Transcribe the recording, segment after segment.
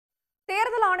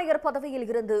தேர்தல் ஆணையர் பதவியில்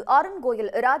இருந்து அருண் கோயல்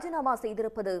ராஜினாமா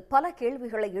செய்திருப்பது பல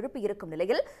கேள்விகளை எழுப்பியிருக்கும்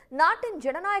நிலையில் நாட்டின்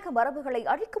ஜனநாயக மரபுகளை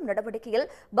அழிக்கும் நடவடிக்கையில்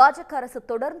பாஜக அரசு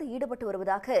தொடர்ந்து ஈடுபட்டு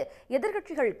வருவதாக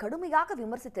எதிர்க்கட்சிகள் கடுமையாக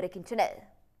விமர்சித்திருக்கின்றன.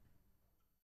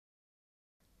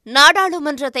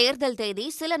 நாடாளுமன்ற தேர்தல் தேதி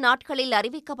சில நாட்களில்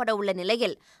அறிவிக்கப்பட உள்ள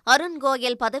நிலையில் அருண்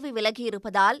கோயல் பதவி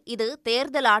விலகியிருப்பதால் இது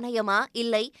தேர்தல் ஆணையமா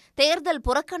இல்லை தேர்தல்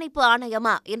புறக்கணிப்பு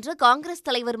ஆணையமா என்று காங்கிரஸ்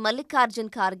தலைவர்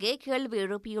மல்லிகார்ஜுன் கார்கே கேள்வி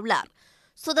எழுப்பியுள்ளார்.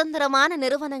 சுதந்திரமான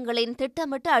நிறுவனங்களின்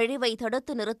திட்டமிட்ட அழிவை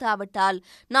தடுத்து நிறுத்தாவிட்டால்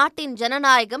நாட்டின்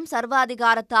ஜனநாயகம்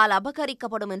சர்வாதிகாரத்தால்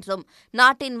அபகரிக்கப்படும் என்றும்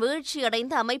நாட்டின்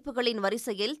வீழ்ச்சியடைந்த அமைப்புகளின்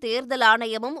வரிசையில் தேர்தல்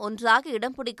ஆணையமும் ஒன்றாக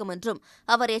இடம் பிடிக்கும் என்றும்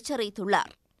அவர்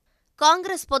எச்சரித்துள்ளார்.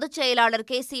 காங்கிரஸ் பொதுச் செயலாளர்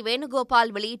சி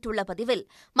வேணுகோபால் வெளியிட்டுள்ள பதிவில்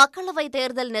மக்களவைத்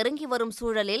தேர்தல் நெருங்கி வரும்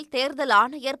சூழலில் தேர்தல்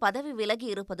ஆணையர் பதவி விலகி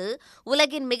இருப்பது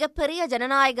உலகின் மிகப்பெரிய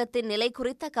ஜனநாயகத்தின் நிலை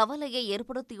குறித்த கவலையை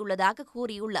ஏற்படுத்தியுள்ளதாக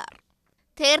கூறியுள்ளார்.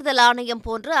 தேர்தல் ஆணையம்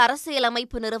போன்ற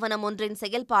அரசியலமைப்பு நிறுவனம் ஒன்றின்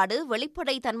செயல்பாடு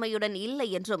வெளிப்படைத்தன்மையுடன் இல்லை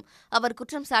என்றும் அவர்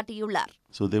குற்றம் சாட்டியுள்ளார்.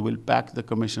 So they will pack the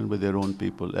commission with their own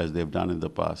people as they've done in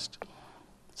the past.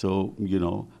 So,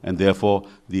 and therefore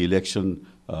the election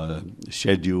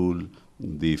schedule,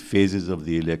 the phases of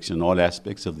the election, all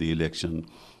aspects of the election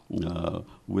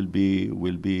will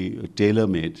be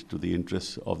tailor-made to the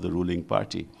interests of the ruling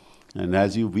party. And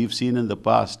as we've seen in the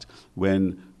past,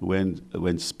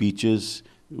 when speeches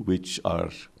which are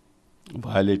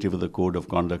violative of the code of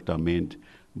conduct are made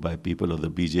by people of the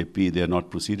BJP, they are not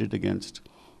proceeded against.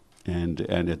 And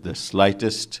at the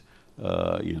slightest,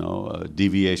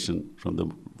 deviation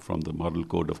from the model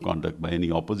code of conduct by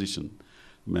any opposition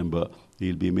member,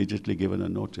 he'll be immediately given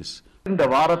a notice. இந்த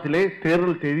வாரத்திலே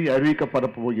தேர்தல் தேதி அறிவிக்கப்பட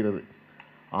போகிறது.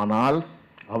 ஆனால்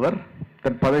அவர்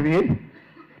தன் பதவியை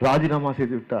ராஜினாமா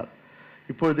செய்துவிட்டார்.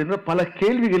 இப்பொழுது பல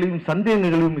கேள்விகளையும்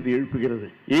சந்தேகங்களையும் இது எழுப்புகிறது.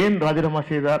 ஏன் ராஜினாமா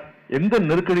செய்தார்? எந்த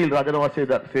நெருக்கடியில் ராஜினாமா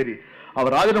செய்தார்? சரி,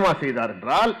 அவர் ராஜினாமா செய்தார்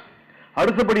என்றால்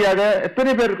அடுத்தபடியாக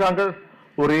எத்தனை பேர் இருக்காங்க?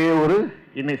 ஒரே ஒரு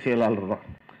இணை செயலாளர் தான்.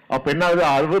 அப்ப என்ன ஆகுது?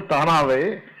 அவர் தானாவே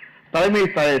தலைமை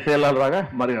செயலாளராக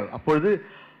மாறுகிறார். அப்பொழுது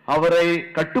அவரை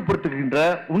கட்டுப்படுத்துகின்ற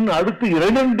அடுத்து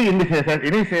 2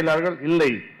 இணை செயலாளர்கள்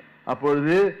இல்லை.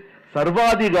 அப்பொழுது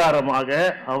சர்வாதிகாரமாக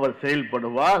அவர்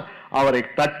செயல்படுவார். அவரை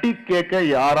தட்டி கேட்க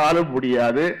யாராலும்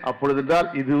முடியாது. அப்பொழுதென்றால்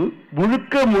இது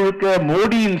முழுக்க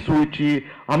மோடியின் சூழ்ச்சி,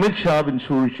 அமித்ஷாவின்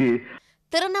சூழ்ச்சி.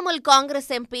 திரிணாமுல் காங்கிரஸ்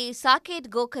எம்பி சாகேட்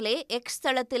கோகலே எக்ஸ்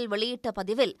தளத்தில் வெளியிட்ட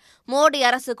பதிவில் மோடி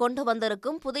அரசு கொண்டு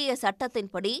வந்திருக்கும் புதிய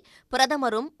சட்டத்தின்படி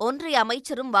பிரதமரும் ஒன்றிய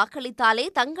அமைச்சரும் வாக்களித்தாலே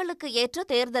தங்களுக்கு ஏற்ற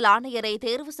தேர்தல் ஆணையரை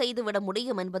தேர்வு செய்துவிட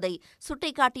முடியும் என்பதை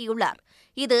சுட்டிக்காட்டியுள்ளார்.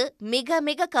 இது மிக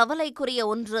மிக கவலைக்குரிய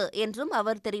ஒன்று என்றும்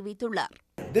அவர் தெரிவித்துள்ளார்.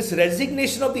 This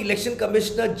resignation of the election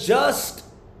commissioner just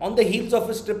on the heels of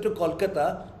his trip to Kolkata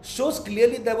shows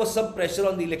clearly there was some pressure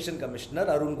on the election commissioner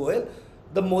Arun Goyal.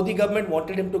 The Modi government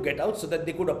wanted him to get out so that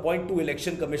they could appoint 2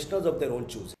 election commissioners of their own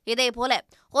choosing. இதேபோல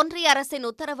ஒன்றிய அரசின்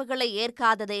உத்தரவுகளை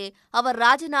ஏற்காததே அவர்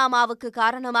ராஜினாமாவுக்கு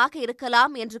காரணமாக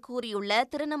இருக்கலாம் என்று கூறியுள்ள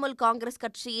திரிணாமுல் காங்கிரஸ்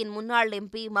கட்சியின் முன்னாள்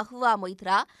எம்பி மஹுவா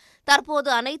மொய்த்ரா,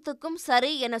 தற்போது அனைத்துக்கும்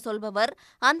சரி என சொல்பவர்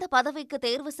அந்த பதவிக்கு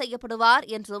தேர்வு செய்யப்படுவார்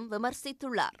என்றும்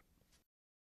விமர்சித்துள்ளார்.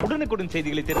 உடனுக்குடன்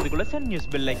செய்திகளை தெரிந்து கொள்ள சன்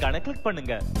நியூஸ் பெல் ஐகானை கிளிக்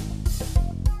பண்ணுங்க.